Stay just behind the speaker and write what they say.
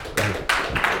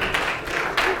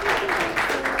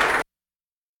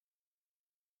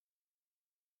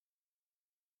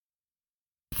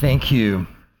Thank you.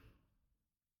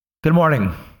 Good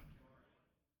morning.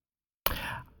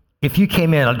 If you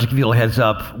came in, I'll just give you a heads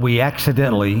up.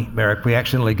 Merrick, we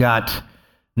accidentally got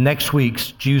next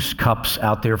week's juice cups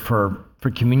out there for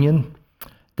communion.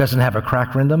 Doesn't have a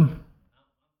cracker in them.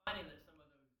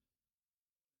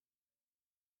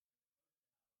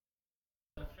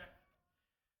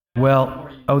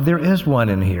 Well, there is one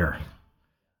in here.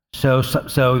 So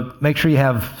make sure you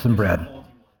have some bread.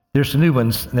 There's some new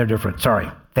ones, and they're different. Sorry.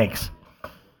 Thanks.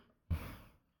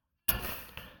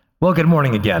 Well, good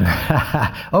morning again.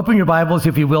 Open your Bibles,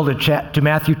 if you will, to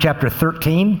Matthew chapter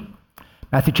 13.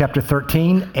 Matthew chapter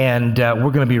 13, and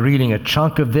we're going to be reading a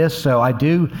chunk of this, so I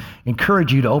do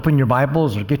encourage you to open your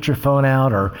Bibles or get your phone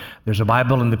out, or there's a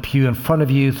Bible in the pew in front of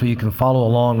you so you can follow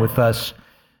along with us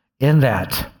in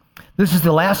that. This is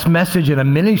the last message in a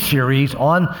mini-series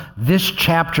on this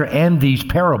chapter and these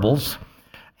parables,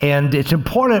 and it's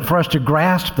important for us to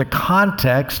grasp the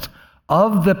context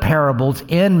of the parables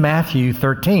in Matthew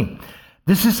 13.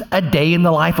 This is a day in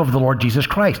the life of the Lord Jesus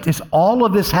Christ. All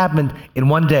of this happened in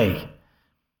one day.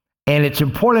 And it's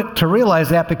important to realize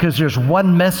that because there's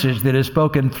one message that is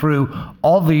spoken through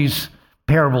all these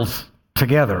parables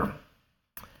together.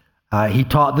 He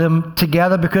taught them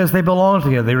together because they belong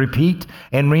together. They repeat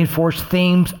and reinforce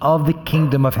themes of the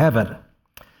kingdom of heaven.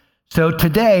 So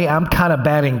today, I'm kind of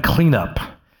batting cleanup.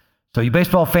 So you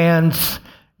baseball fans,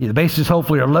 the bases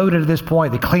hopefully are loaded at this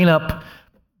point. The cleanup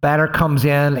batter comes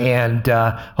in and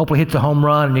hopefully hits a home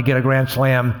run and you get a grand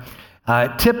slam.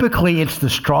 Typically, it's the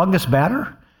strongest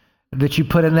batter that you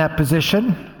put in that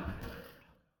position.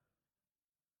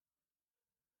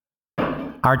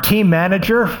 Our team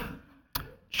manager,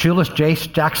 Shoeless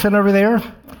Jace Jackson over there,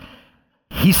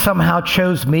 he somehow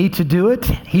chose me to do it.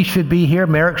 He should be here.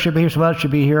 Merrick should be here. Someone else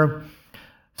should be here.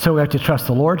 So we have to trust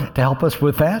the Lord to help us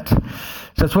with that. So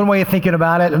that's one way of thinking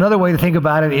about it. Another way to think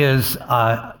about it is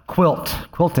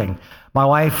quilting. My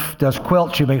wife does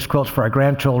quilts. She makes quilts for our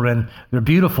grandchildren. They're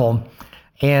beautiful.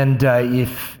 And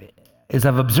as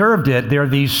I've observed it, there are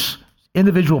these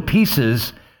individual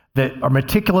pieces that are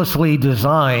meticulously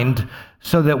designed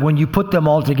so that when you put them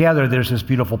all together, there's this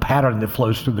beautiful pattern that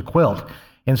flows through the quilt.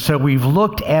 And so we've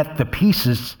looked at the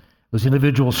pieces, those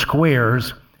individual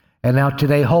squares, and now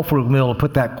today, hopefully, we'll be able to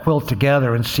put that quilt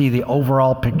together and see the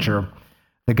overall picture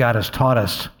that God has taught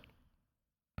us.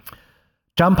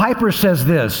 John Piper says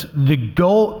this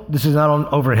is not on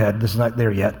overhead, this is not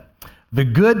there yet. The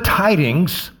good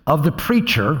tidings of the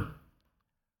preacher,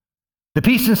 the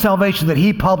peace and salvation that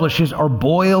he publishes, are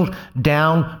boiled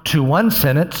down to one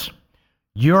sentence: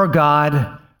 your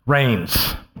God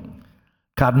reigns.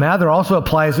 God Mather also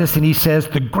applies this, and he says,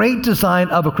 the great design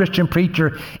of a Christian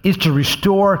preacher is to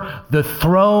restore the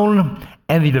throne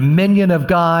and the dominion of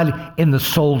God in the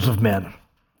souls of men.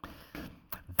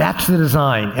 That's the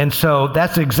design. And so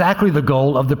that's exactly the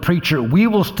goal of the preacher we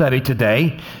will study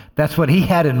today. That's what he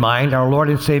had in mind, our Lord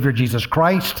and Savior Jesus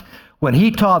Christ. When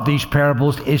he taught these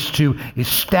parables, is to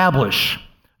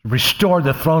restore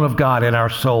the throne of God in our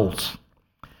souls.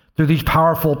 Through these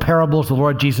powerful parables, the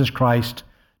Lord Jesus Christ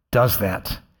does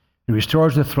that. He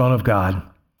restores the throne of God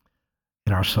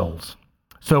in our souls.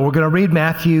 So we're going to read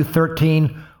Matthew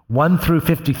 13, 1 through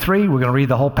 53. We're going to read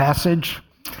the whole passage.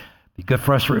 Be good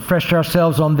for us to refresh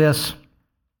ourselves on this.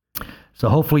 So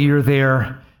hopefully you're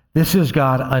there. This is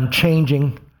God's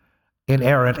unchanging,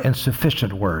 inerrant, and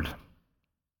sufficient word.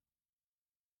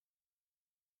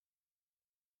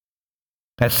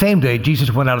 That same day,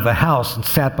 Jesus went out of the house and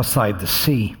sat beside the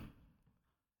sea.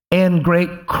 And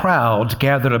great crowds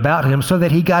gathered about him, so that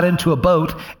he got into a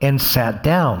boat and sat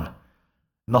down.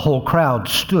 And the whole crowd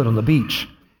stood on the beach.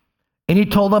 And he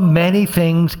told them many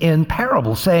things in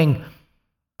parables, saying,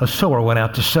 a sower went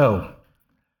out to sow.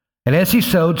 And as he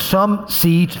sowed, some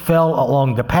seeds fell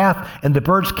along the path, and the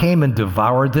birds came and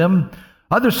devoured them.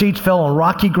 Other seeds fell on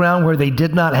rocky ground where they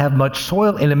did not have much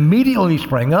soil, and immediately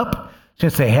sprang up,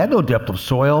 since they had no depth of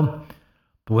soil.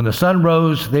 But when the sun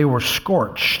rose, they were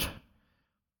scorched.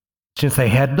 Since they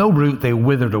had no root, they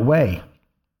withered away.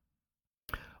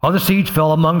 Other seeds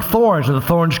fell among thorns, and the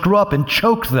thorns grew up and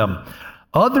choked them.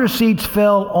 Other seeds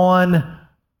fell on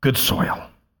good soil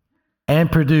and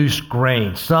produced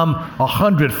grain, some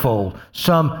 100-fold,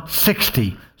 some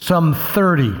 60, some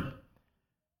 30.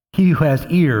 He who has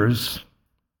ears,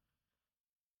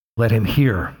 let him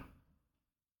hear.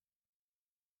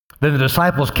 Then the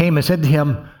disciples came and said to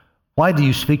him, why do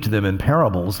you speak to them in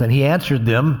parables? And he answered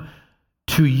them,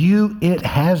 to you it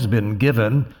has been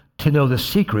given to know the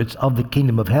secrets of the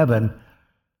kingdom of heaven,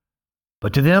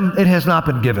 but to them it has not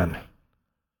been given.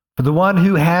 For the one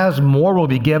who has more will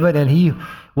be given, and he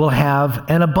will have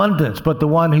an abundance. But the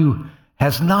one who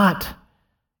has not,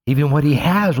 Even what he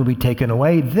has will be taken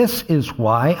away. This is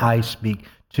why I speak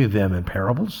to them in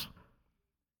parables.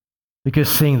 Because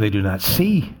seeing they do not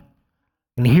see,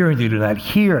 and hearing they do not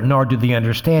hear, nor do they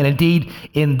understand. Indeed,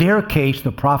 in their case,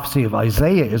 the prophecy of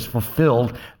Isaiah is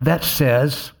fulfilled that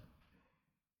says,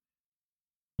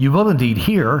 you will indeed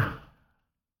hear,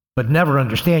 but never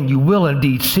understand. You will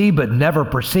indeed see, but never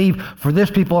perceive. For this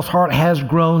people's heart has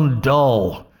grown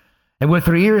dull. And with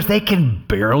their ears, they can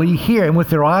barely hear. And with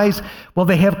their eyes, well,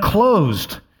 they have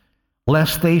closed,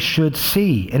 lest they should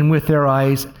see. And with their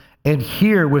eyes, and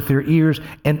hear with their ears,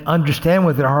 and understand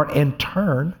with their heart, and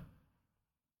turn,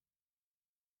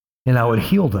 and I would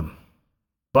heal them.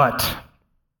 But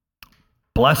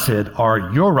blessed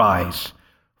are your eyes,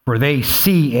 for they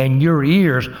see, and your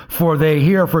ears, for they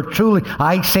hear. For truly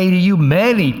I say to you,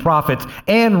 many prophets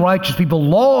and righteous people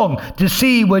long to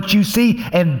see what you see,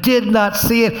 and did not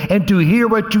see it, and to hear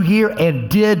what you hear,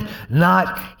 and did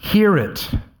not hear it.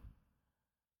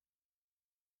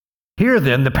 Hear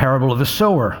then the parable of the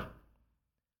sower.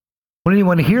 When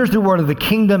anyone hears the word of the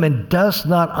kingdom and does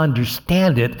not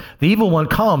understand it, the evil one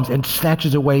comes and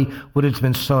snatches away what has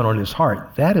been sown on his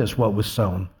heart. That is what was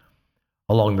sown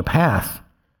along the path.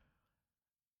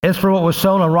 As for what was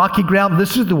sown on rocky ground,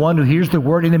 this is the one who hears the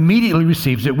word and immediately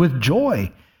receives it with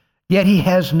joy. Yet he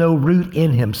has no root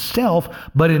in himself,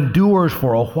 but endures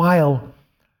for a while.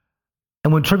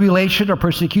 And when tribulation or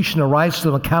persecution arises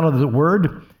on account of the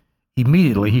word,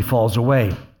 immediately he falls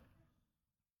away.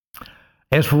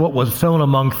 As for what was sown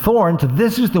among thorns,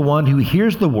 this is the one who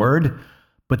hears the word,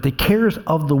 but the cares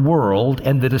of the world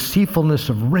and the deceitfulness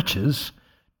of riches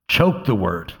choke the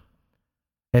word,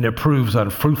 and it proves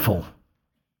unfruitful.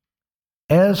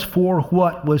 As for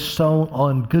what was sown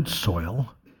on good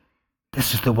soil,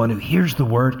 this is the one who hears the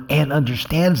word and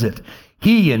understands it.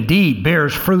 He indeed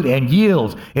bears fruit and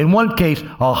yields, in one case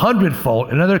 100-fold,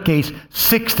 in another case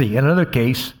 60, in another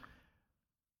case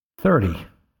 30.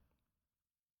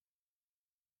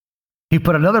 He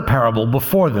put another parable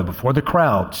before them, before the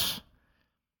crowds.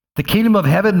 The kingdom of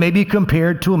heaven may be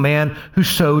compared to a man who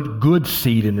sowed good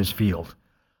seed in his field.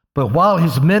 But while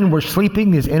his men were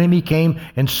sleeping, his enemy came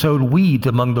and sowed weeds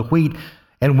among the wheat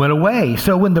and went away.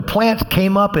 So when the plant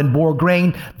came up and bore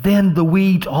grain, then the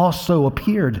weeds also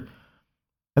appeared.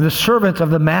 And the servants of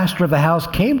the master of the house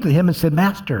came to him and said,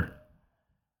 Master,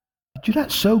 did you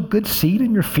not sow good seed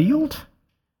in your field?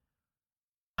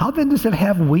 How then does it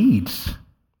have weeds?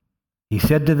 He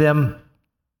said to them,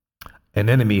 an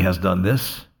enemy has done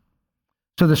this.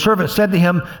 So the servant said to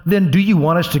him, then do you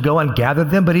want us to go and gather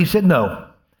them? But he said, no.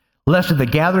 Lest at the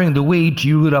gathering of the weeds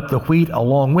you root up the wheat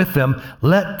along with them.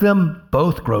 Let them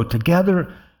both grow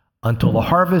together until the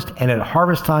harvest. And at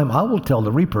harvest time I will tell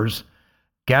the reapers,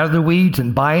 gather the weeds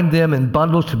and bind them in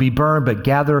bundles to be burned, but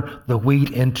gather the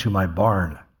wheat into my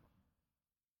barn.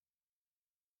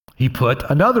 He put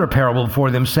another parable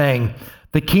before them, saying,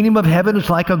 the kingdom of heaven is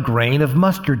like a grain of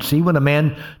mustard seed when a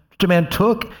man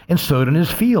took and sowed in his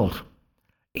field.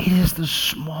 It is the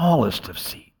smallest of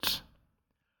seeds.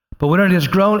 But when it is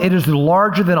grown, it is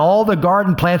larger than all the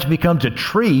garden plants, becomes a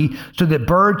tree, so that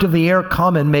birds of the air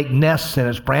come and make nests in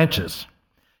its branches.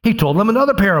 He told them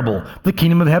another parable. The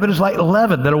kingdom of heaven is like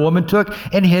leaven that a woman took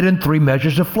and hid in 3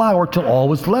 measures of flour till all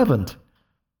was leavened.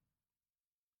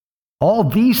 All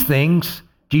these things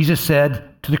Jesus said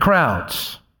to the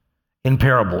crowds in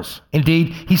parables.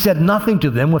 Indeed, he said nothing to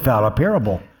them without a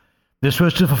parable. This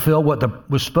was to fulfill what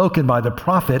was spoken by the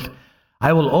prophet.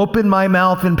 I will open my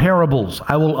mouth in parables.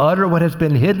 I will utter what has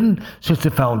been hidden since the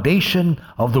foundation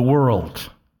of the world.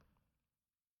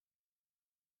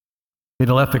 Then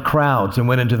he left the crowds and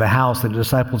went into the house. And the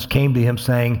disciples came to him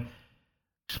saying,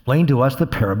 explain to us the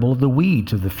parable of the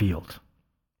weeds of the field.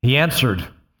 He answered,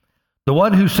 the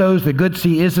one who sows the good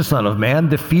seed is the Son of Man.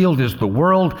 The field is the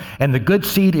world, and the good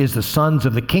seed is the sons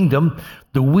of the kingdom.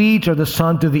 The weeds are the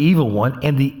sons of the evil one,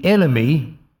 and the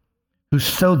enemy who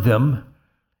sowed them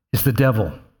is the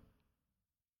devil.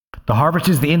 The harvest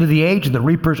is the end of the age, and the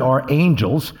reapers are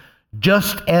angels.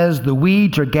 Just as the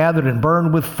weeds are gathered and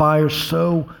burned with fire,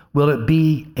 so will it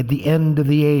be at the end of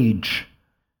the age.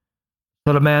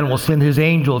 So the man will send his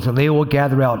angels, and they will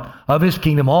gather out of his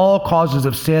kingdom all causes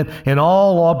of sin and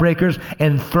all lawbreakers,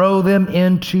 and throw them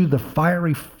into the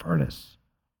fiery furnace.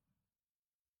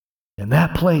 In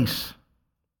that place,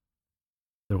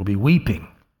 there will be weeping,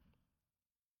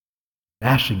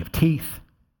 gnashing of teeth.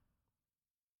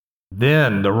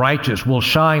 Then the righteous will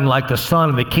shine like the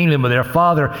sun in the kingdom of their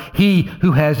Father. He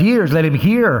who has ears, let him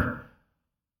hear.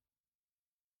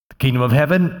 The kingdom of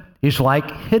heaven is like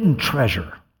hidden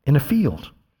treasure in a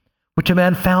field, which a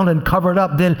man found and covered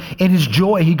up. Then in his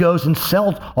joy he goes and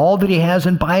sells all that he has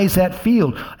and buys that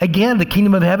field. Again, the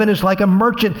kingdom of heaven is like a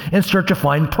merchant in search of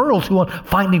fine pearls, who on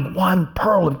finding one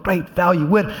pearl of great value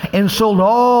went and sold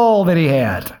all that he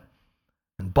had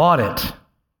and bought it.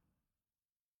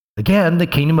 Again, the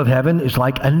kingdom of heaven is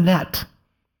like a net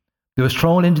that was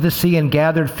thrown into the sea and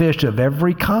gathered fish of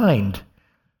every kind.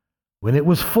 When it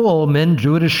was full, men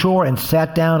drew it ashore and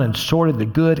sat down and sorted the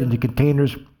good into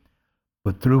containers,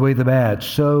 but threw away the bad.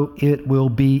 So it will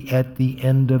be at the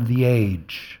end of the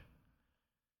age.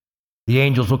 The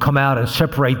angels will come out and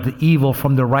separate the evil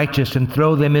from the righteous and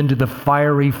throw them into the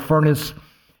fiery furnace.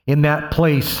 In that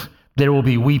place there will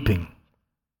be weeping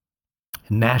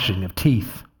and gnashing of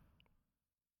teeth.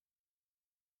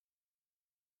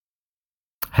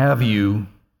 Have you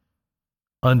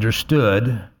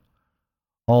understood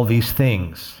all these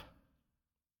things?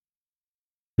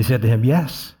 He said to him,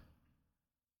 yes.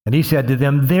 And he said to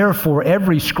them, therefore,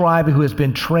 every scribe who has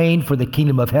been trained for the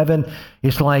kingdom of heaven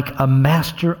is like a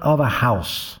master of a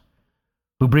house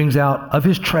who brings out of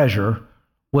his treasure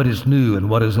what is new and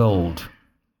what is old.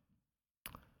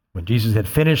 When Jesus had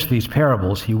finished these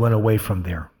parables, he went away from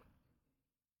there.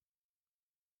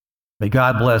 May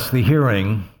God bless the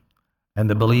hearing and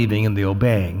the believing and the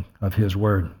obeying of his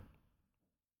word.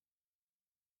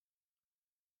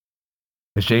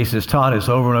 As Jesus taught us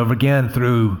over and over again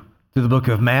through the book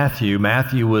of Matthew,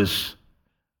 Matthew was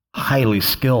highly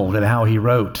skilled in how he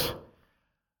wrote,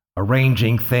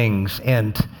 arranging things.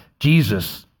 And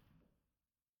Jesus,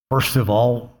 first of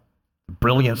all, the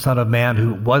brilliant Son of Man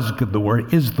who was the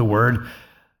Word, is the Word,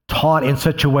 taught in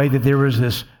such a way that there is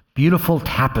this beautiful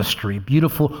tapestry,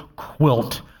 beautiful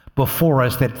quilt before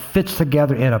us that fits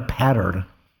together in a pattern.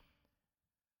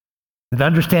 And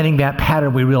understanding that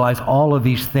pattern, we realize all of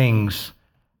these things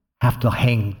have to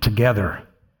hang together.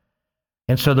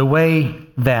 And so the way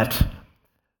that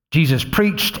Jesus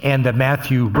preached and that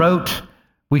Matthew wrote,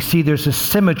 we see there's a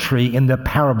symmetry in the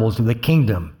parables of the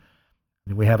kingdom.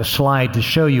 And we have a slide to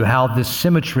show you how this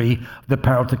symmetry of the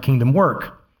parables of the kingdom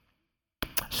work.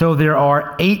 So there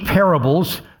are 8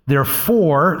 parables. There are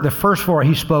 4. The first 4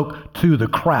 he spoke to the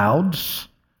crowds.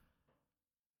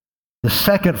 The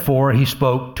second 4 he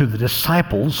spoke to the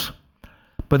disciples.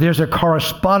 But there's a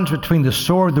correspondence between the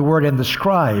sower of the word and the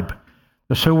scribe.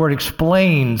 The sower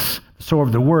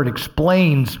of the word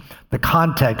explains the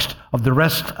context of the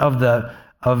rest of the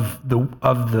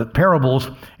parables,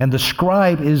 and the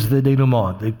scribe is the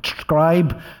denouement. The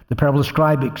parable of the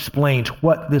scribe explains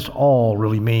what this all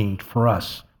really means for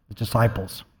us, the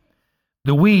disciples.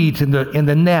 The weeds in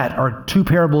the net are 2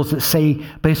 parables that say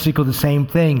basically the same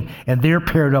thing, and they're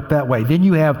paired up that way. Then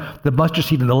you have the mustard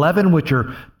seed and the leaven, which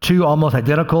are 2 almost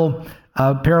identical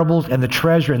parables, and the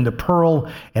treasure and the pearl,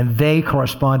 and they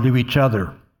correspond to each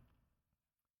other.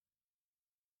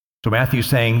 So Matthew's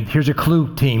saying, here's a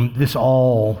clue, team. This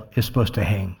all is supposed to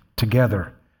hang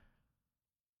together.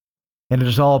 And it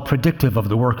is all predictive of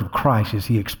the work of Christ as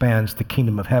he expands the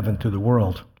kingdom of heaven to the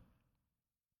world.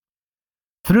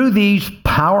 Through these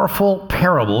powerful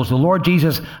parables, the Lord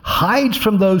Jesus hides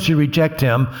from those who reject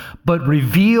him, but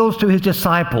reveals to his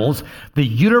disciples the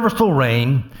universal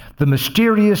reign, the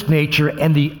mysterious nature,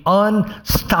 and the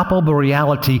unstoppable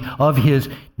reality of his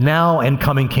now and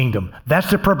coming kingdom.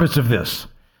 That's the purpose of this.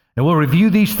 And we'll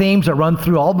review these themes that run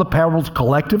through all the parables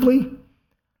collectively.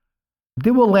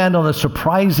 Then we'll land on a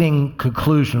surprising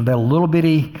conclusion of that little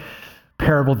bitty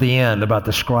parable at the end about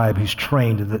the scribe who's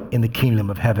trained in the kingdom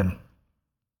of heaven.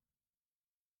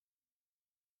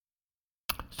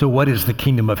 So what is the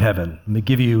kingdom of heaven? Let me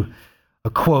give you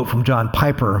a quote from John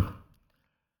Piper.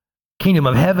 Kingdom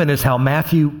of heaven is how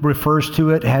Matthew refers to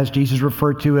it, as Jesus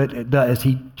referred to it, as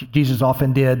Jesus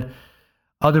often did.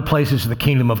 Other places, the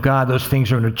kingdom of God, those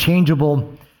things are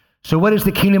interchangeable. So what is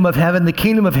the kingdom of heaven? The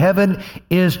kingdom of heaven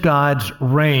is God's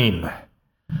reign.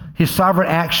 His sovereign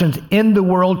actions in the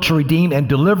world to redeem and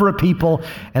deliver a people,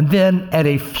 and then at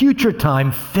a future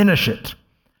time finish it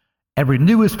and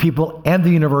renew his people and the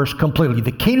universe completely.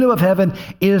 The kingdom of heaven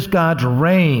is God's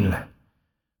reign,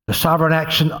 the sovereign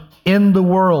action in the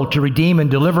world to redeem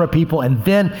and deliver a people, and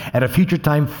then at a future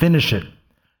time finish it,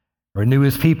 renew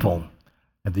his people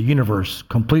and the universe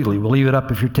completely. We'll leave it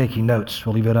up if you're taking notes.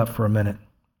 We'll leave it up for a minute.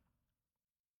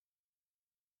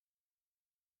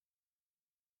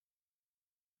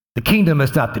 The kingdom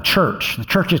is not the church. The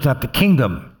church is not the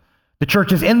kingdom. The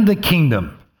church is in the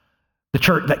kingdom. The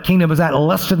church, that kingdom is not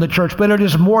less than the church, but it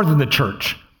is more than the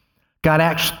church. God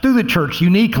acts through the church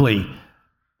uniquely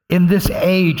in this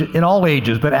age, in all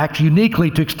ages, but acts uniquely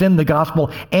to extend the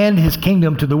gospel and his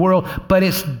kingdom to the world. But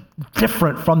it's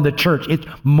different from the church. It's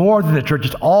more than the church.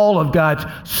 It's all of God's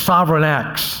sovereign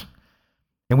acts.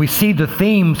 And we see the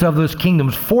themes of those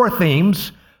kingdoms, 4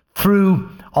 themes through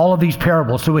all of these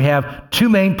parables. So we have 2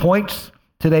 main points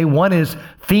today. One is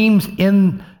themes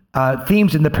in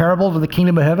the parables of the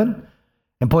kingdom of heaven.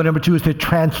 And point number 2 is the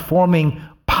transforming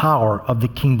power of the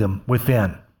kingdom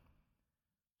within.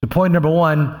 So point number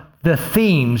 1, the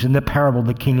themes in the parable of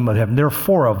the kingdom of heaven. There are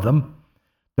 4 of them.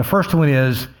 The first one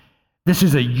is, this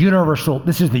is the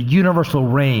universal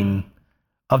reign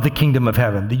of the kingdom of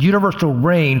heaven. The universal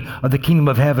reign of the kingdom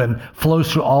of heaven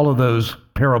flows through all of those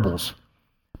parables.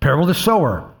 Parable of the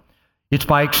sower. It's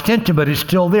by extension, but it's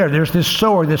still there. There's this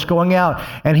sower that's going out,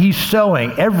 and he's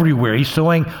sowing everywhere. He's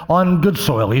sowing on good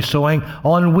soil. He's sowing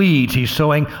on weeds. He's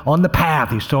sowing on the path.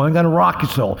 He's sowing on rocky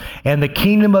soil. And the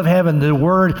kingdom of heaven, the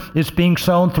word is being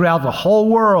sown throughout the whole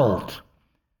world.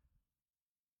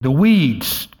 The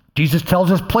weeds, Jesus tells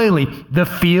us plainly, the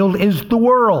field is the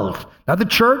world, not the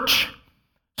church.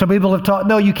 Some people have taught,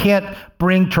 no, you can't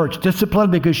bring church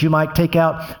discipline because you might take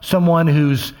out someone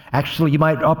who's actually, you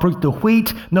might uproot the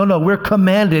wheat. No, we're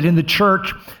commanded in the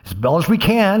church, as well as we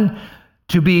can,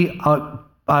 to be a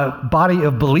body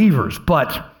of believers.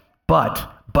 But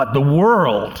the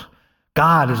world,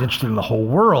 God is interested in the whole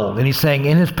world. And he's saying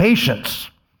in his patience,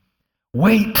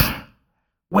 wait.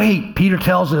 Peter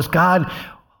tells us God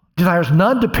desires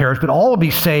none to perish, but all will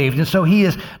be saved. And so he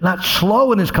is not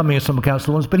slow in his coming as some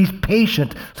counsel, but he's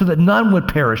patient so that none would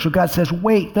perish. So God says,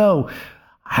 wait, no,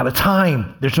 I have a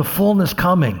time. There's a fullness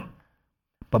coming.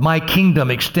 But my kingdom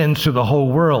extends to the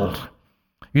whole world.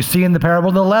 You see in the parable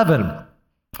of the leaven,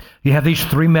 you have these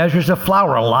 3 measures of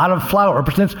flour. A lot of flour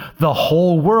represents the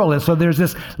whole world. And so there's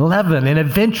this leaven, and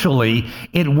eventually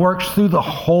it works through the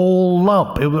whole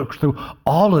lump. It works through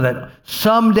all of that.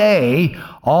 Someday,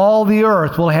 all the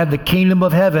earth will have the kingdom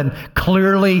of heaven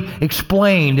clearly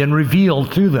explained and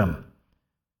revealed to them.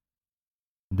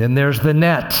 Then there's the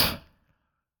net.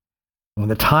 When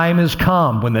the time has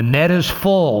come, when the net is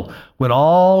full, when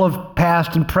all of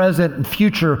past and present and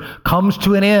future comes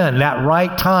to an end, that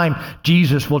right time,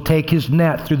 Jesus will take his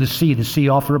net through the sea. The sea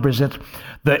often represents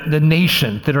the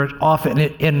nations that are often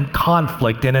in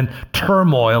conflict and in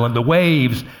turmoil, and the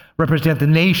waves represent the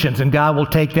nations, and God will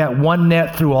take that one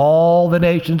net through all the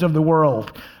nations of the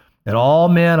world, and all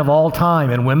men of all time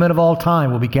and women of all time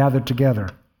will be gathered together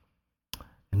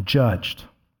and judged.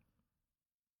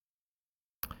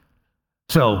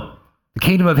 So the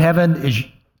kingdom of heaven is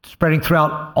spreading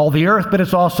throughout all the earth, but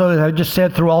it's also, as I just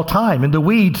said, through all time. In the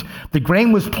weeds, the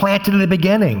grain was planted in the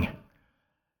beginning.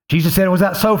 Jesus said it was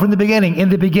not so from the beginning. In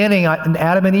the beginning,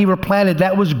 Adam and Eve were planted.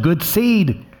 That was good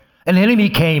seed. An enemy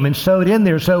came and sowed in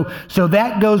there. So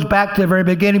that goes back to the very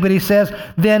beginning. But he says,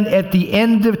 then at the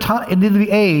end of time, end of the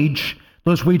age,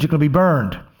 those weeds are going to be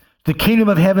burned. The kingdom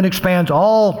of heaven expands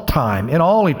all time, in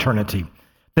all eternity.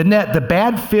 The net, the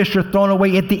bad fish are thrown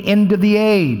away at the end of the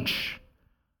age.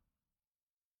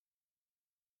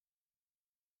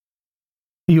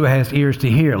 He who has ears to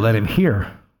hear, let him hear.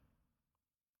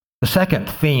 The second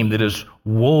theme that is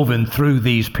woven through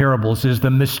these parables is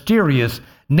the mysterious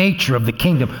nature of the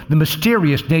kingdom. The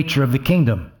mysterious nature of the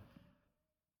kingdom.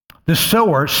 The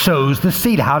sower sows the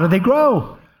seed. How do they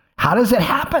grow? How does it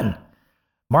happen?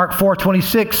 Mark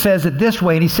 4:26 says it this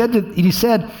way, and he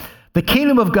said, the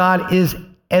kingdom of God is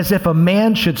as if a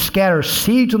man should scatter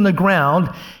seeds on the ground.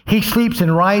 He sleeps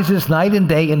and rises night and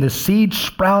day, and the seeds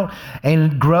sprout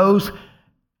and grows.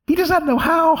 He does not know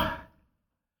how.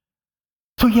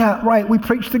 So yeah, right, we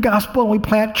preach the gospel and we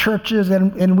plant churches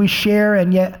and we share,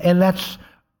 and that's,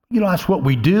 that's what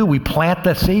we do. We plant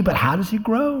the seed, but how does he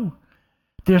grow?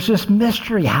 There's this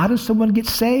mystery. How does someone get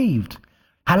saved?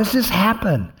 How does this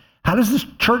happen? How does this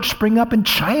church spring up in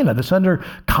China that's under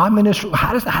communist rule?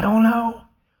 I don't know.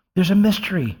 There's a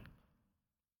mystery.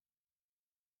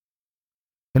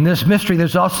 In this mystery,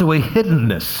 there's also a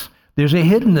hiddenness. There's a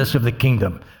hiddenness of the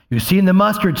kingdom. You see in the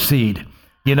mustard seed,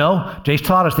 Jay's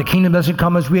taught us the kingdom doesn't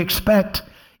come as we expect.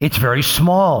 It's very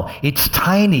small. It's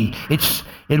tiny. It's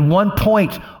at one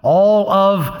point, all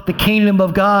of the kingdom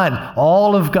of God,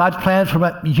 all of God's plans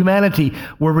for humanity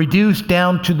were reduced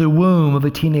down to the womb of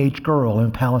a teenage girl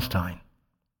in Palestine.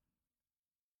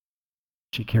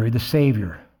 She carried the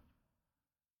Savior.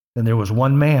 Then there was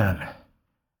one man,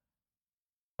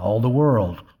 all the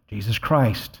world, Jesus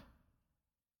Christ.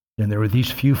 Then there were these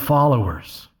few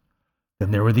followers.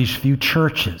 Then there were these few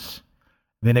churches.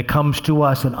 Then it comes to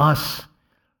us, and us,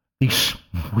 these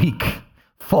weak,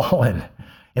 fallen,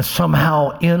 and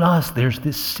somehow in us there's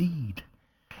this seed.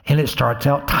 And it starts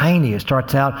out tiny. It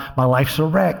starts out, my life's a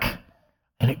wreck,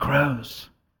 and it grows.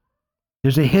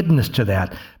 There's a hiddenness to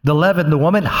that. The leaven, the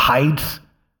woman hides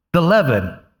the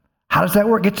leaven. How does that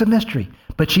work? It's a mystery.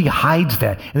 but she hides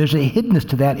that. And there's a hiddenness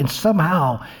to that, and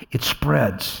somehow it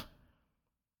spreads.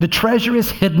 The treasure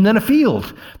is hidden in a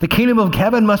field. The kingdom of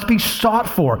heaven must be sought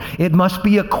for. It must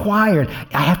be acquired.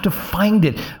 I have to find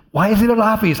it. Why isn't it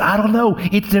obvious? I don't know.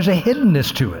 There's a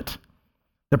hiddenness to it.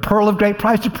 The pearl of great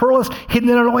price, the pearl is hidden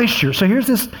in an oyster. So here's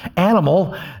this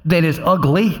animal that is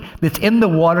ugly, that's in the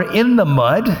water, in the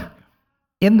mud,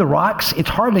 in the rocks. It's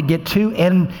hard to get to,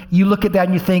 and you look at that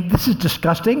and you think, this is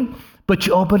disgusting, but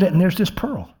you open it and there's this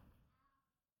pearl.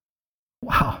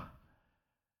 Wow.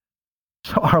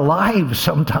 So our lives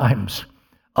sometimes,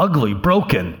 ugly,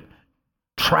 broken,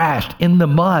 trashed, in the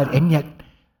mud, and yet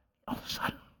all of a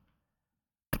sudden,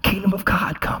 the kingdom of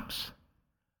God comes,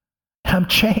 and I'm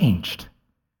changed.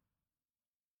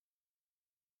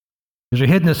 There's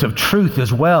a hiddenness of truth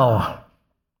as well.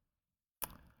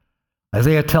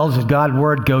 Isaiah tells us God's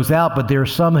word goes out, but there are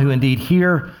some who indeed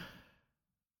hear,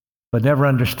 but never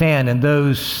understand, and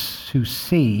those who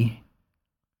see,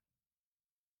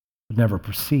 but never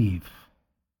perceive.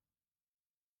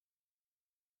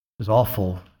 There's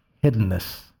awful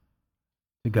hiddenness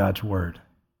to God's word.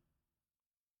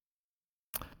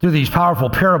 Through these powerful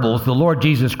parables, the Lord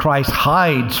Jesus Christ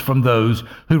hides from those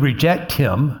who reject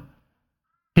him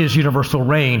his universal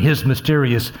reign, his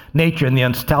mysterious nature, and the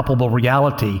unstoppable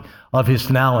reality of his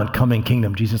now and coming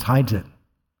kingdom. Jesus hides it.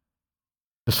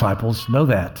 Disciples know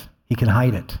that. He can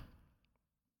hide it.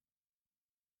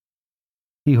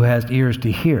 He who has ears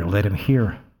to hear, let him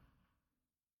hear.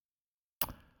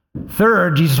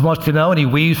 Third, Jesus wants to know, and he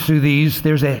weaves through these,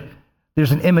 there's an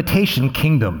imitation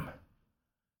kingdom.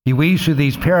 He weaves through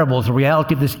these parables the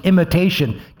reality of this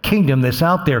imitation kingdom that's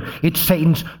out there. It's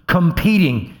Satan's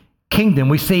competing kingdom.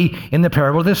 We see in the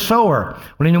parable of the sower.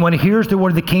 When anyone hears the word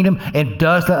of the kingdom and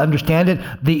does not understand it,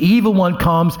 the evil one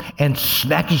comes and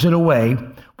snatches it away,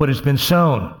 what has been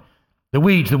sown. The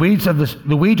weeds are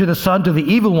the sons of the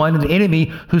evil one, and the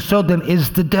enemy who sowed them is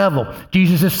the devil.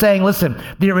 Jesus is saying, listen,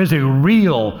 there is a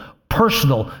real,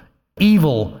 personal,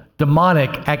 evil,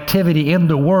 demonic activity in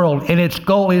the world, and its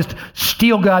goal is to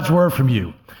steal God's word from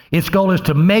you. Its goal is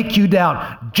to make you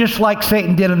doubt, just like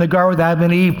Satan did in the garden with Adam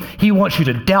and Eve. He wants you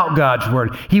to doubt God's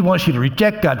word. He wants you to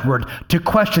reject God's word, to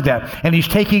question that. And he's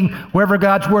taking wherever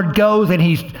God's word goes, and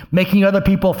he's making other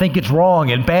people think it's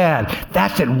wrong and bad.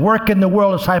 That's at work in the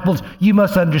world, disciples. You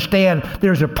must understand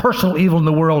there's a personal evil in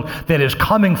the world that is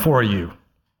coming for you,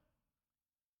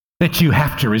 that you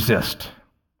have to resist.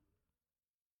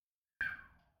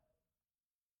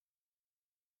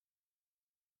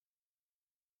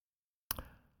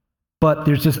 But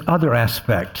there's this other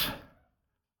aspect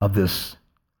of this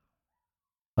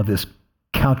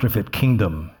counterfeit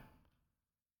kingdom.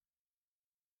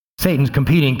 Satan's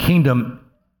competing kingdom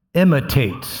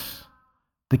imitates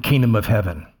the kingdom of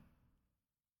heaven.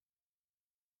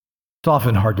 It's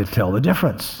often hard to tell the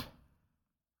difference.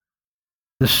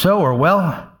 The sower,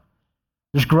 well,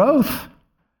 there's growth.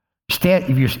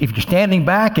 If you're standing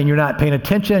back and you're not paying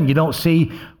attention, you don't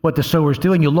see what the sower's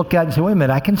doing, you look at it and say, wait a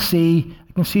minute, I can see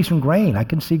some grain. I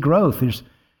can see growth.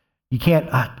 You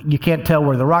can't tell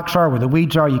where the rocks are, where the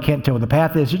weeds are. You can't tell where the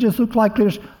path is. It just looks like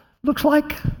it's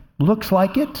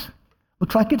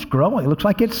growing. It looks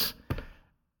like it's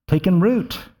taking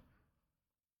root.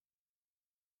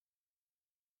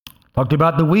 Talked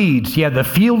about the weeds. Yeah, the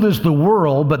field is the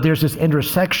world, but there's this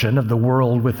intersection of the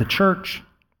world with the church.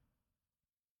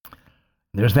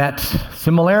 There's that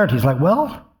similarity. It's like,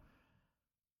 well,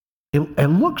 it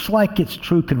looks like it's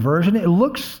true conversion.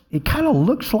 It kind of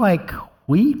looks like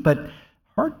wheat, but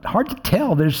hard to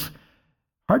tell. There's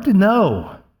hard to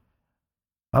know.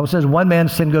 The Bible says one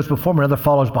man's sin goes before him, another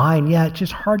follows behind. Yeah, it's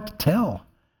just hard to tell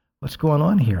what's going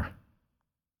on here.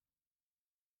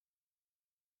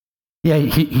 Yeah,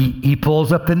 he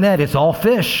pulls up the net. It's all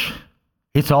fish.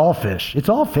 It's all fish. It's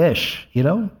all fish, you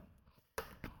know.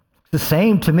 The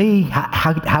same to me.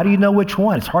 How do you know which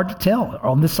one? It's hard to tell.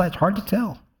 On this side, it's hard to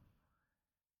tell.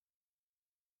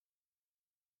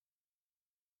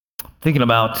 Thinking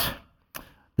about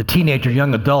the teenager,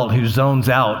 young adult who zones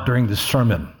out during the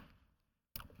sermon.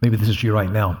 Maybe this is you right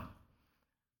now.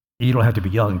 You don't have to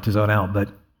be young to zone out, but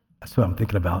that's what I'm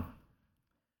thinking about.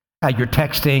 You're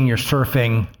texting, you're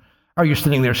surfing, or you're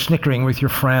sitting there snickering with your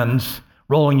friends,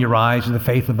 rolling your eyes at the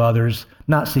faith of others,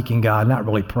 not seeking God, not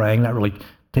really praying, not really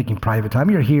taking private time.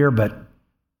 You're here, but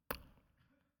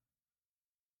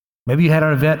maybe you had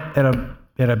an event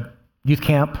at a youth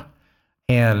camp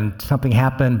and something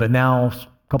happened, but now a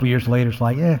couple years later, it's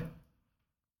like,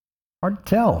 hard to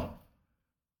tell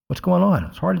what's going on.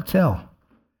 It's hard to tell.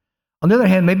 On the other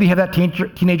hand, maybe you have that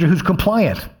teenager who's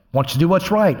compliant, wants to do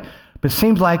what's right, but it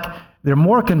seems like they're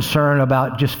more concerned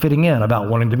about just fitting in, about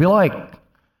wanting to be liked.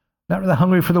 not really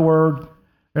hungry for the word.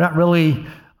 They're not really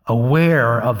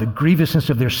aware of the grievousness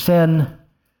of their sin.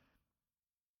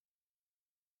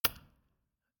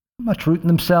 Much root in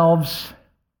themselves.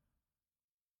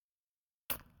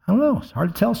 I don't know. It's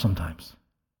hard to tell sometimes.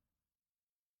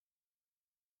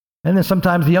 And then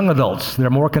sometimes the young adults,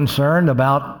 they're more concerned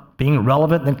about being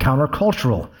relevant than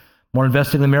countercultural, more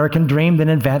invested in the American dream than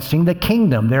advancing the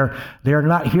kingdom. They're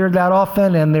not here that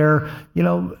often, and they're,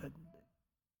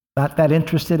 not that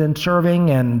interested in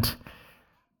serving, and,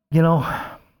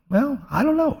 well, I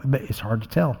don't know. It's hard to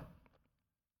tell.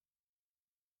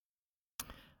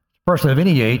 A person of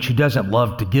any age who doesn't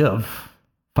love to give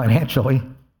financially.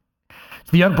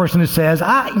 It's the young person who says,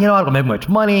 I don't make much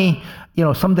money.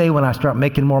 Someday when I start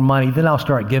making more money, then I'll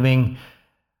start giving.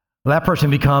 Well, that person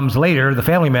becomes later the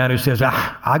family man who says,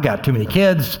 I got too many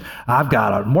kids. I've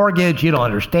got a mortgage. You don't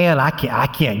understand. I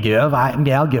can't give.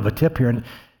 I'll give a tip here. And,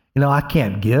 I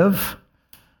can't give.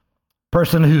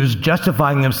 Person who's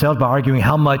justifying themselves by arguing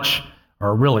how much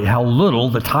or really how little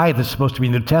the tithe is supposed to be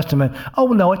in the New Testament. Oh,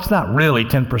 no, it's not really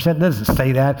 10%. It doesn't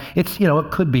say that. It's,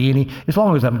 it could be any, as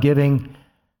long as I'm giving.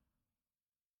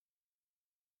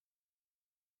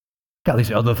 Got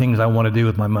these other things I want to do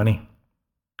with my money.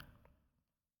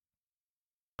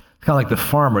 It's kind of like the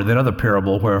farmer, that other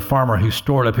parable where a farmer who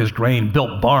stored up his grain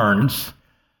built barns,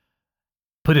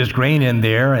 put his grain in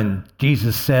there, and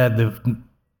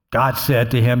God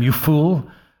said to him, "You fool,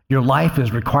 your life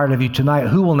is required of you tonight.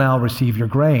 Who will now receive your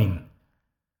grain?"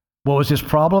 What was his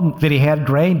problem? That he had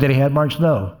grain? That he had barns?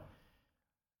 No. The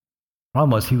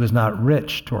problem was he was not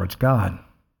rich towards God.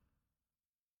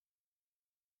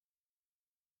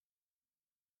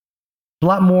 A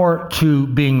lot more to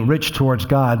being rich towards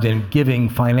God than giving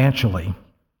financially.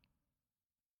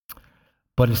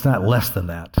 But it's not less than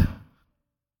that.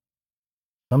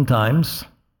 Sometimes, it's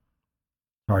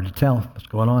hard to tell what's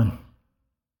going on.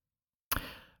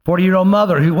 40-year-old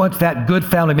mother who wants that good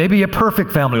family, maybe a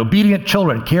perfect family, obedient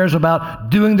children, cares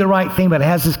about doing the right thing, but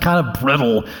has this kind of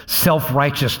brittle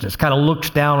self-righteousness, kind of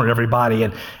looks down on everybody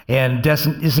and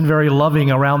isn't very loving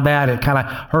around that. And kind of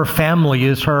her family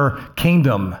is her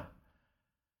kingdom.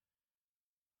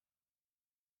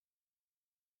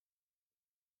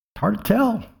 Hard to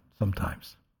tell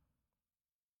sometimes.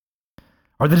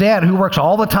 Or the dad who works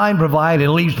all the time to provide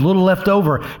and leaves a little left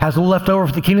over, has a little left over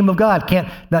for the kingdom of God.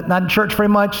 Not in church very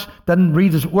much, doesn't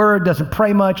read his word, doesn't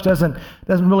pray much, doesn't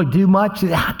really do much.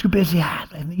 Too busy.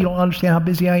 You don't understand how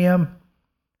busy I am.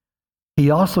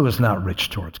 He also is not rich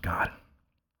towards God.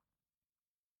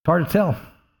 It's hard to tell.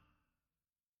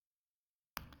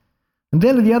 And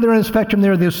then at the other end of the spectrum,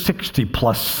 there are those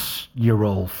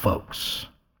 60-plus-year-old folks.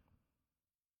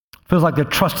 Feels like they're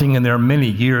trusting in their many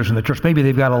years in the church. Maybe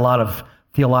they've got a lot of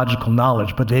theological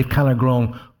knowledge, but they've kind of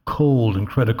grown cold and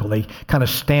critical. They kind of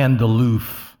stand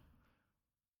aloof.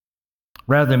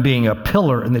 Rather than being a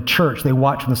pillar in the church, they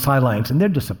watch from the sidelines, and they're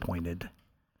disappointed.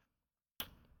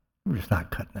 We're just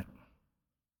not cutting it.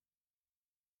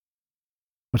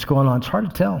 What's going on? It's hard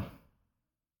to tell.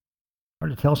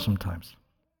 Hard to tell sometimes.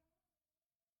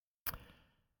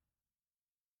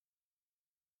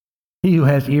 He who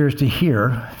has ears to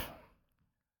hear,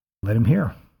 let him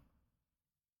hear.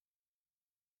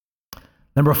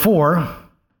 Number 4,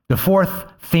 the fourth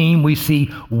theme we see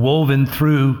woven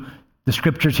through the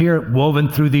scriptures here, woven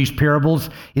through these parables,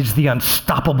 is the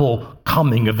unstoppable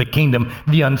coming of the kingdom,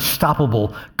 the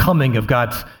unstoppable coming of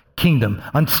God's kingdom,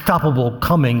 unstoppable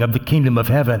coming of the kingdom of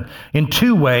heaven. In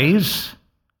 2 ways,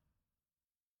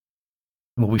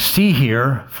 what we see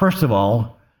here, first of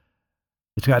all,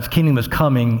 is God's kingdom is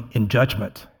coming in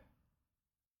judgment.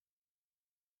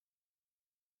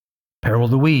 Parable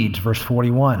of the weeds, verse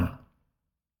 41.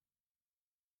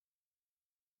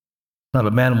 Son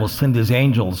of Man will send his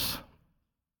angels,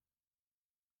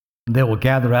 and they will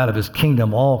gather out of his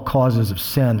kingdom all causes of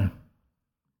sin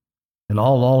and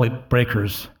all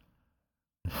lawbreakers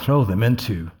and throw them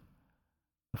into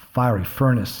the fiery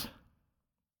furnace.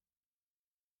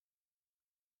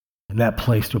 In that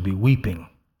place there will be weeping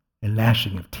and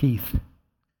gnashing of teeth.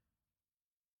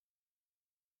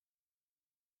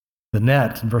 The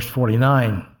net, in verse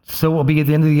 49, so it will be at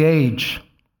the end of the age.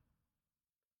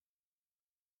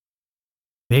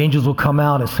 The angels will come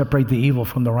out and separate the evil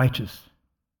from the righteous,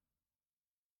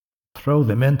 throw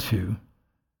them into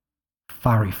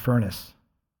fiery furnace.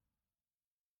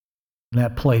 In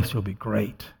that place will be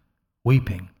great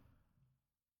weeping,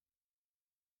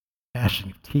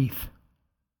 gnashing of teeth.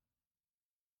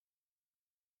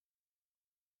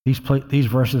 These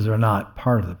verses are not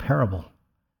part of the parable.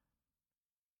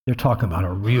 They're talking about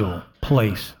a real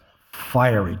place,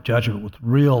 fiery judgment with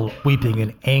real weeping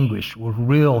and anguish, with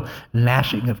real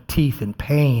gnashing of teeth and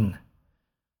pain.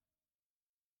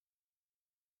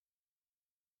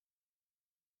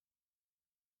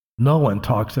 No one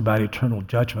talks about eternal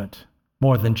judgment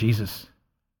more than Jesus.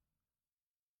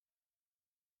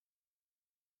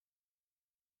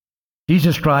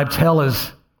 Jesus describes hell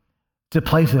as a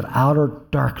place of outer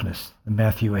darkness in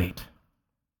Matthew 8.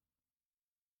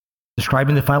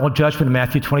 Describing the final judgment in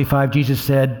Matthew 25, Jesus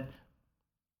said,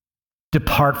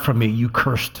 "Depart from me, you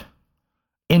cursed,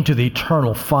 into the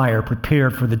eternal fire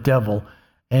prepared for the devil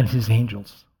and his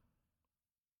angels."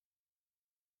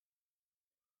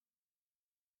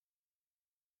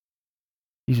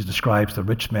 Jesus describes the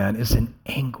rich man as in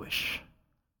anguish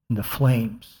in the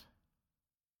flames.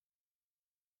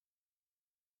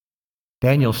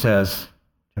 Daniel says,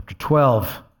 chapter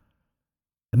 12,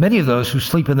 "And many of those who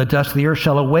sleep in the dust of the earth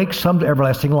shall awake, some to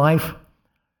everlasting life,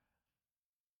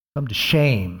 some to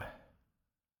shame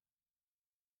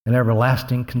and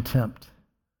everlasting contempt."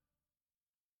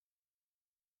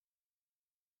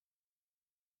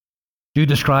 Jude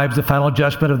describes the final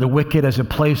judgment of the wicked as a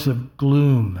place of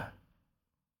gloom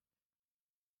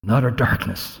and utter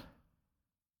darkness.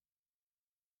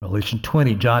 Revelation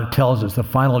 20, John tells us the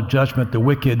final judgment, the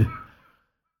wicked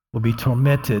will be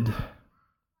tormented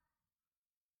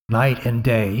night and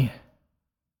day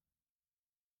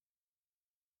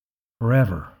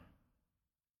forever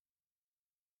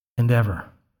and ever.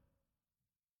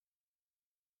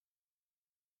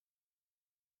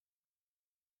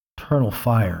 Eternal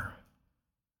fire,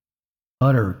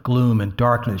 utter gloom and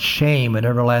darkness, shame and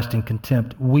everlasting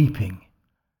contempt, weeping,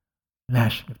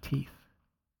 gnashing of teeth.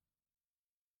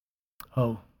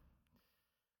 Oh,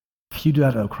 if you do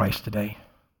not know Christ today,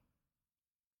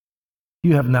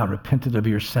 you have not repented of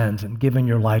your sins and given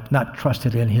your life, not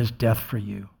trusted in his death for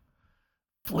you,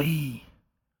 flee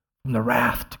from the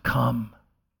wrath to come.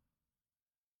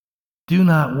 Do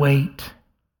not wait.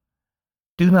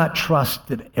 Do not trust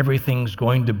that everything's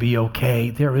going to be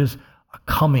okay. There is a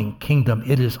coming kingdom.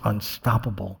 It is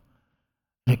unstoppable.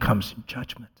 And it comes in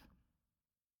judgment.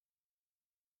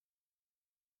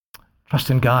 Trust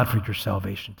in God for your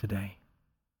salvation today.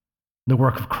 The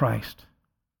work of Christ.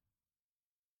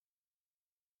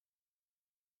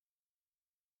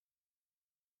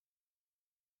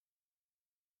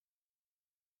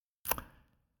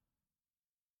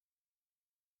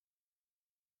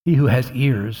 He who has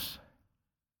ears,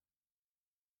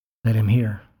 let him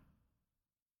hear.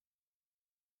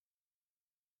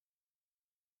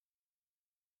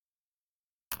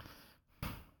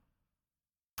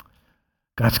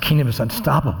 God's kingdom is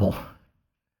unstoppable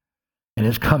and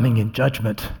is coming in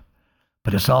judgment,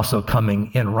 but it's also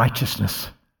coming in righteousness.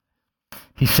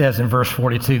 He says in verse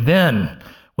 42, "Then,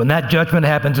 when that judgment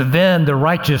happens, then the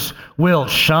righteous will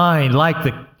shine like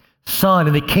the sun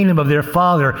in the kingdom of their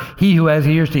Father. He who has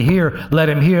ears to hear, let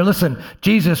him hear." Listen,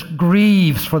 Jesus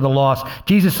grieves for the lost.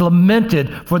 Jesus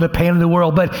lamented for the pain of the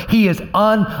world, but he is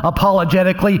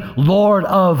unapologetically Lord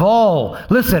of all.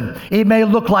 Listen, it may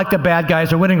look like the bad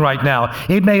guys are winning right now.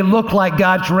 It may look like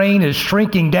God's reign is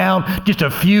shrinking down, just a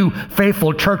few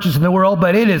faithful churches in the world,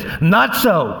 but it is not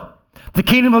so. The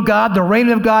kingdom of God, the reign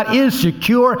of God is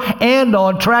secure and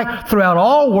on track throughout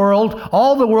all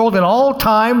the world and all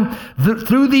time.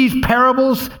 Through these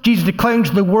parables, Jesus declaring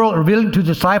to the world, revealing to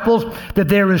disciples that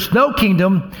there is no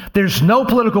kingdom, there's no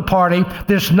political party,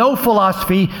 there's no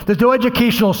philosophy, there's no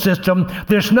educational system,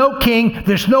 there's no king,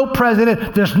 there's no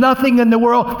president, there's nothing in the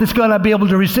world that's going to be able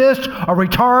to resist or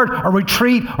retard or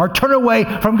retreat or turn away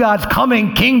from God's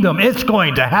coming kingdom. It's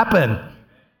going to happen.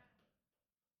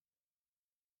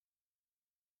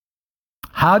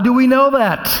 How do we know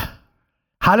that?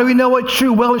 How do we know it's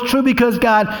true? Well, it's true because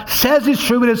God says it's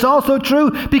true, but it's also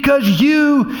true because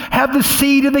you have the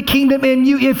seed of the kingdom in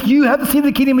you. If you have the seed of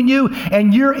the kingdom in you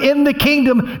and you're in the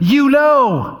kingdom, you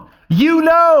know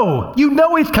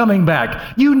he's coming back.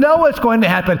 You know what's going to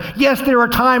happen. Yes, there are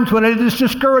times when it is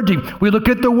discouraging. We look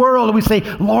at the world and we say,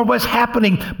 "Lord, what's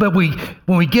happening?" But when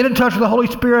we get in touch with the Holy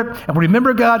Spirit and we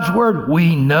remember God's word,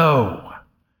 we know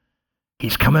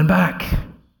he's coming back.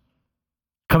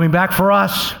 Coming back for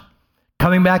us,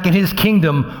 coming back in his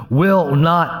kingdom will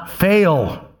not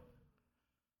fail.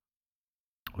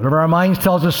 Whatever our minds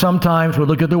tells us sometimes, we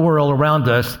look at the world around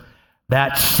us,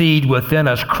 that seed within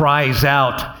us cries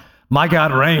out, "My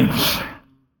God reigns.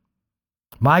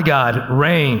 My God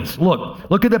reigns."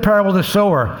 Look at the parable of the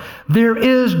sower. There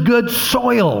is good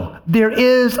soil. There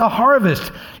is a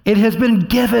harvest. It has been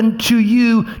given to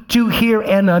you to hear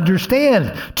and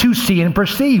understand, to see and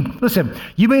perceive. Listen,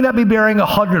 you may not be bearing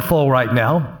 100-fold right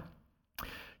now.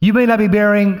 You may not be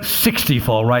bearing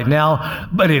 60-fold right now,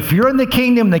 but if you're in the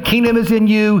kingdom is in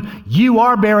you, you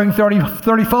are bearing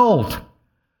 30-fold.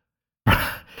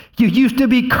 You used to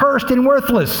be cursed and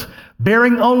worthless,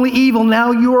 bearing only evil.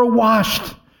 Now you are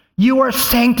washed. You are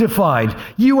sanctified.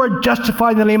 You are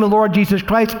justified in the name of the Lord Jesus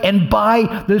Christ and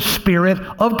by the Spirit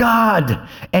of God.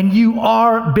 And you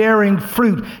are bearing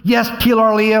fruit. Yes, Teal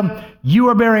Arlia, you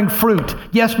are bearing fruit.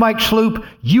 Yes, Mike Schloop,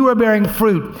 you are bearing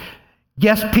fruit.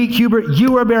 Yes, Pete Hubert,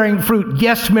 you are bearing fruit.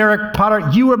 Yes, Merrick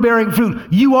Potter, you are bearing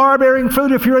fruit. You are bearing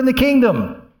fruit if you're in the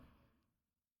kingdom.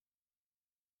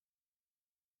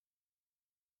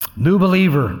 New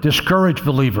believer, discouraged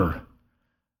believer,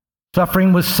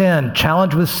 suffering with sin,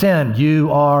 challenged with sin,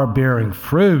 you are bearing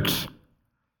fruit.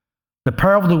 The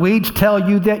parable of the weeds tell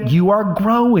you that you are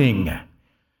growing.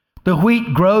 The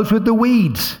wheat grows with the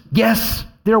weeds. Yes,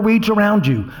 there are weeds around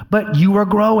you, but you are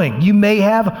growing. You may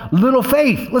have little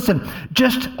faith. Listen,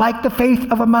 just like the faith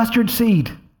of a mustard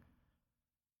seed.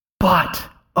 But,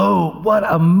 oh, what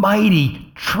a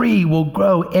mighty tree will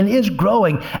grow and is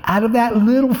growing out of that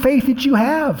little faith that you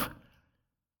have.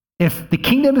 If the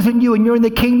kingdom is in you and you're in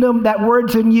the kingdom, that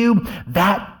word's in you,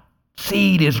 that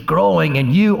seed is growing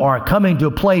and you are coming to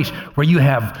a place where you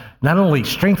have not only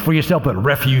strength for yourself, but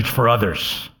refuge for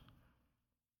others.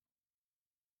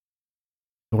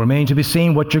 It remains to be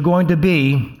seen what you're going to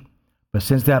be, but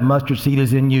since that mustard seed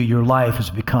is in you, your life is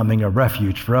becoming a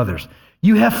refuge for others.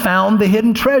 You have found the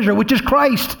hidden treasure, which is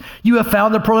Christ. You have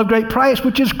found the pearl of great price,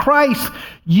 which is Christ.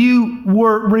 You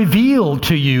were revealed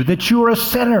to you that you are a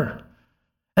sinner,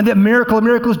 and that miracle of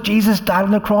miracles, Jesus died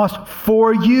on the cross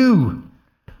for you.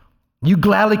 You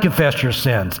gladly confessed your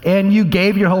sins, and you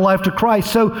gave your whole life to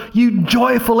Christ, so you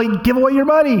joyfully give away your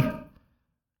money.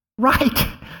 Right?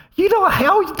 You know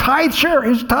how tithe, sure,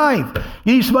 here's tithe.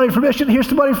 You need some money for mission, here's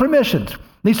some money for missions.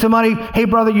 Need some money, hey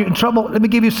brother, you're in trouble, let me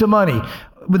give you some money.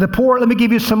 With the poor, let me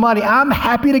give you some money. I'm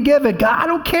happy to give it. God, I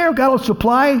don't care, God will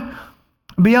supply.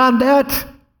 Beyond that,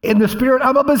 in the spirit,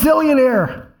 I'm a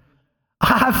bazillionaire.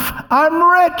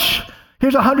 I'm rich.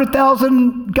 Here's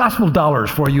 100,000 gospel dollars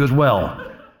for you as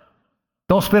well.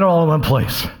 Don't spend it all in one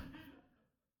place.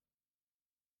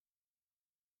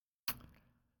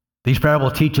 These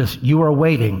parables teach us you are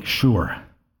waiting, sure.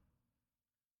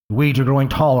 The weeds are growing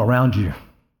tall around you.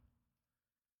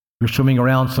 You're swimming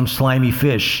around some slimy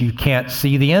fish you can't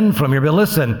see the end from here. But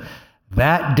listen,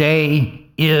 that day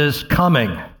is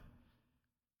coming.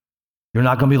 You're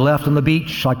not going to be left on the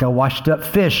beach like a washed up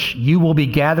fish. You will be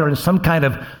gathered in some kind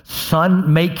of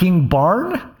sun-making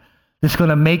barn that's going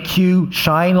to make you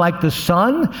shine like the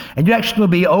sun. And you're actually going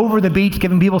to be over the beach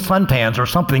giving people suntans or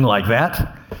something like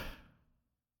that.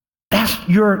 That's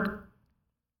your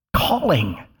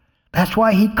calling. That's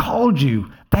why he called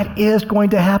you. That is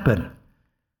going to happen.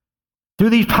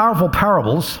 Through these powerful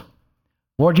parables,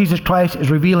 Lord Jesus Christ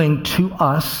is revealing to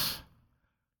us,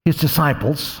 his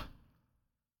disciples,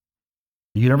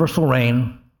 the universal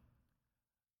reign,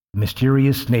 the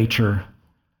mysterious nature,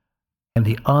 and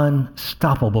the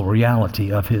unstoppable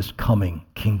reality of his coming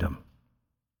kingdom.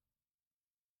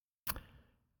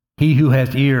 He who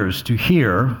has ears to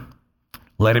hear,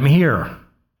 let him hear.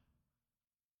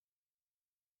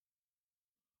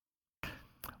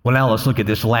 Well, now let's look at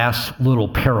this last little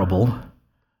parable.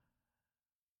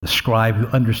 The scribe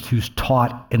who's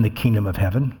taught in the kingdom of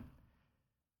heaven.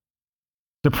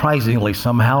 Surprisingly,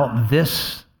 somehow,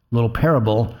 this little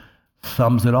parable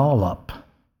sums it all up.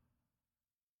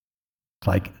 It's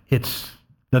like it's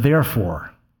the therefore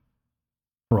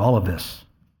for all of this,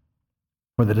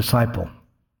 for the disciple.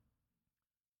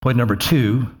 Point number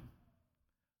 2,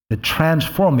 the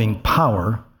transforming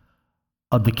power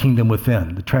of the kingdom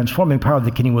within. The transforming power of the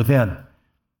kingdom within.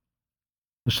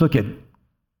 Let's look at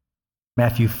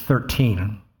Matthew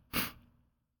 13,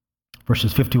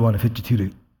 verses 51 and 52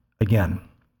 again.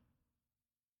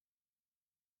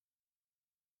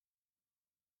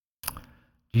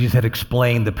 Jesus had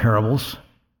explained the parables.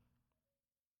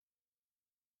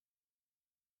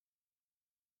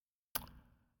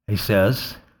 He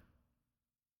says to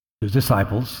his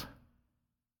disciples,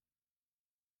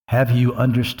 have you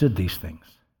understood these things?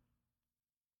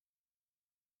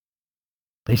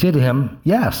 They said to him,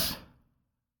 yes.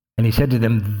 And he said to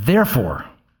them, therefore,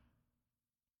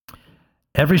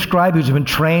 every scribe who's been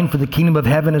trained for the kingdom of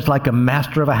heaven is like a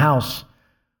master of a house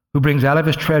who brings out of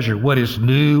his treasure what is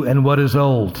new and what is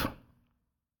old.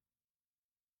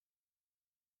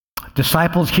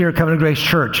 Disciples here at Covenant Grace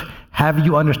Church, have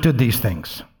you understood these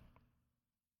things?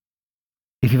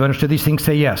 If you've understood these things,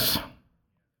 say yes.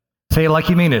 Say it like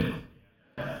you mean it.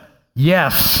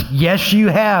 Yes. Yes, you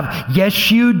have.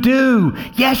 Yes, you do.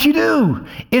 Yes, you do.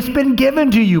 It's been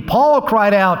given to you. Paul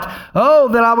cried out, oh,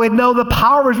 that I would know the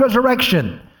power of his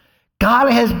resurrection.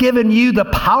 God has given you the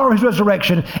power of his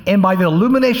resurrection, and by the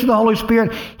illumination of the Holy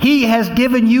Spirit, he has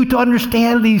given you to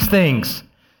understand these things.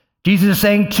 Jesus is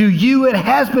saying, to you it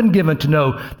has been given to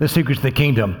know the secrets of the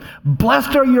kingdom.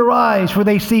 Blessed are your eyes, for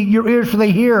they see, your ears, for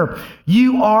they hear.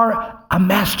 You are a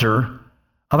master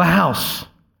of a house.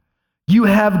 You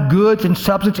have goods and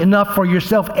substance enough for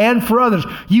yourself and for others.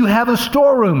 You have a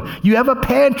storeroom. You have a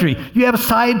pantry. You have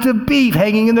sides of beef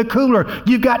hanging in the cooler.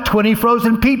 You've got 20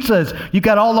 frozen pizzas. You've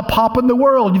got all the pop in the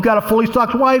world. You've got a fully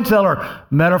stocked wine cellar,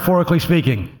 metaphorically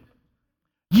speaking.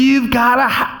 You're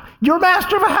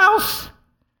master of a house.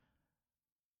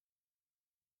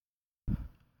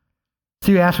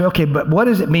 So you ask me, okay, but what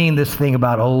does it mean, this thing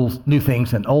about new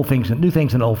things and old things and new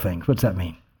things and old things? What's that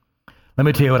mean? Let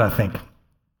me tell you what I think.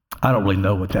 I don't really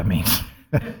know what that means.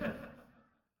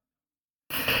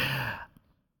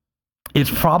 It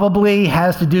probably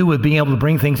has to do with being able to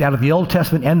bring things out of the Old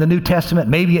Testament and the New Testament.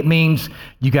 Maybe it means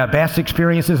you got past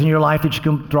experiences in your life that you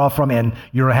can draw from, and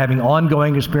you're having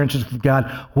ongoing experiences with God.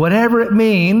 Whatever it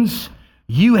means,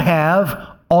 you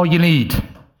have all you need.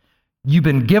 You've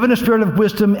been given a spirit of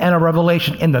wisdom and a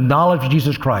revelation in the knowledge of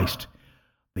Jesus Christ.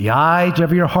 The eyes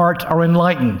of your heart are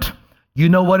enlightened. You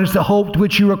know what is the hope to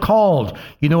which you are called.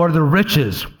 You know what are the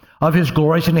riches of his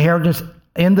glorious inheritance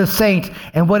in the saints,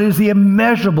 and what is the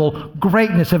immeasurable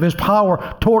greatness of his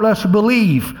power toward us who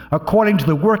believe, according to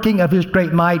the working of his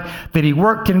great might, that he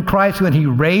worked in Christ when he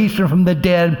raised him from the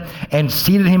dead and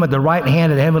seated him at the right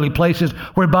hand in the heavenly places,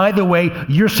 where, by the way,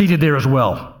 you're seated there as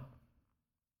well.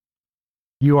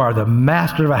 You are the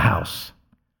master of a house.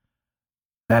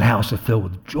 That house is filled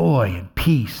with joy and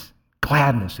peace,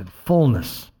 gladness and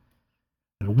fullness,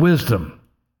 and wisdom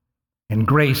and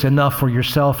grace enough for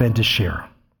yourself and to share.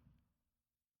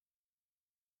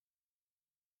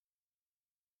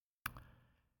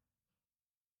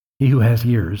 He who has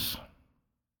ears,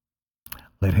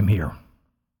 let him hear.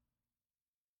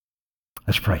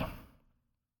 Let's pray.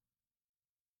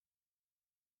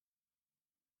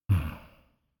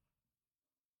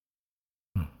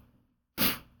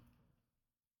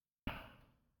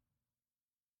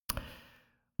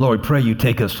 Lord, we pray you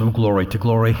take us from glory to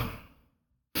glory.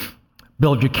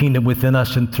 Build your kingdom within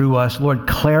us and through us. Lord,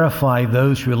 clarify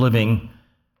those who are living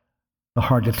the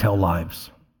hard-to-tell lives.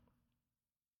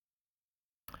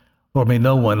 Lord, may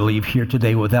no one leave here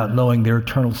today without knowing their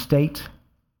eternal state,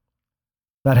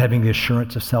 without having the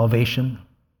assurance of salvation.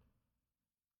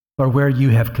 Lord, where you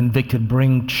have convicted,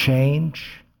 bring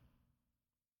change.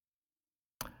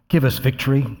 Give us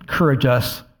victory. Encourage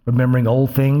us, remembering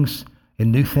old things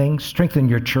and new things. Strengthen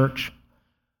your church.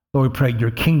 Lord, we pray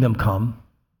your kingdom come.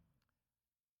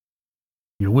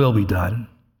 Your will be done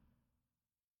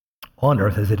on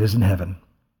earth as it is in heaven.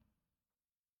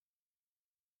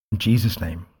 In Jesus'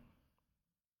 name.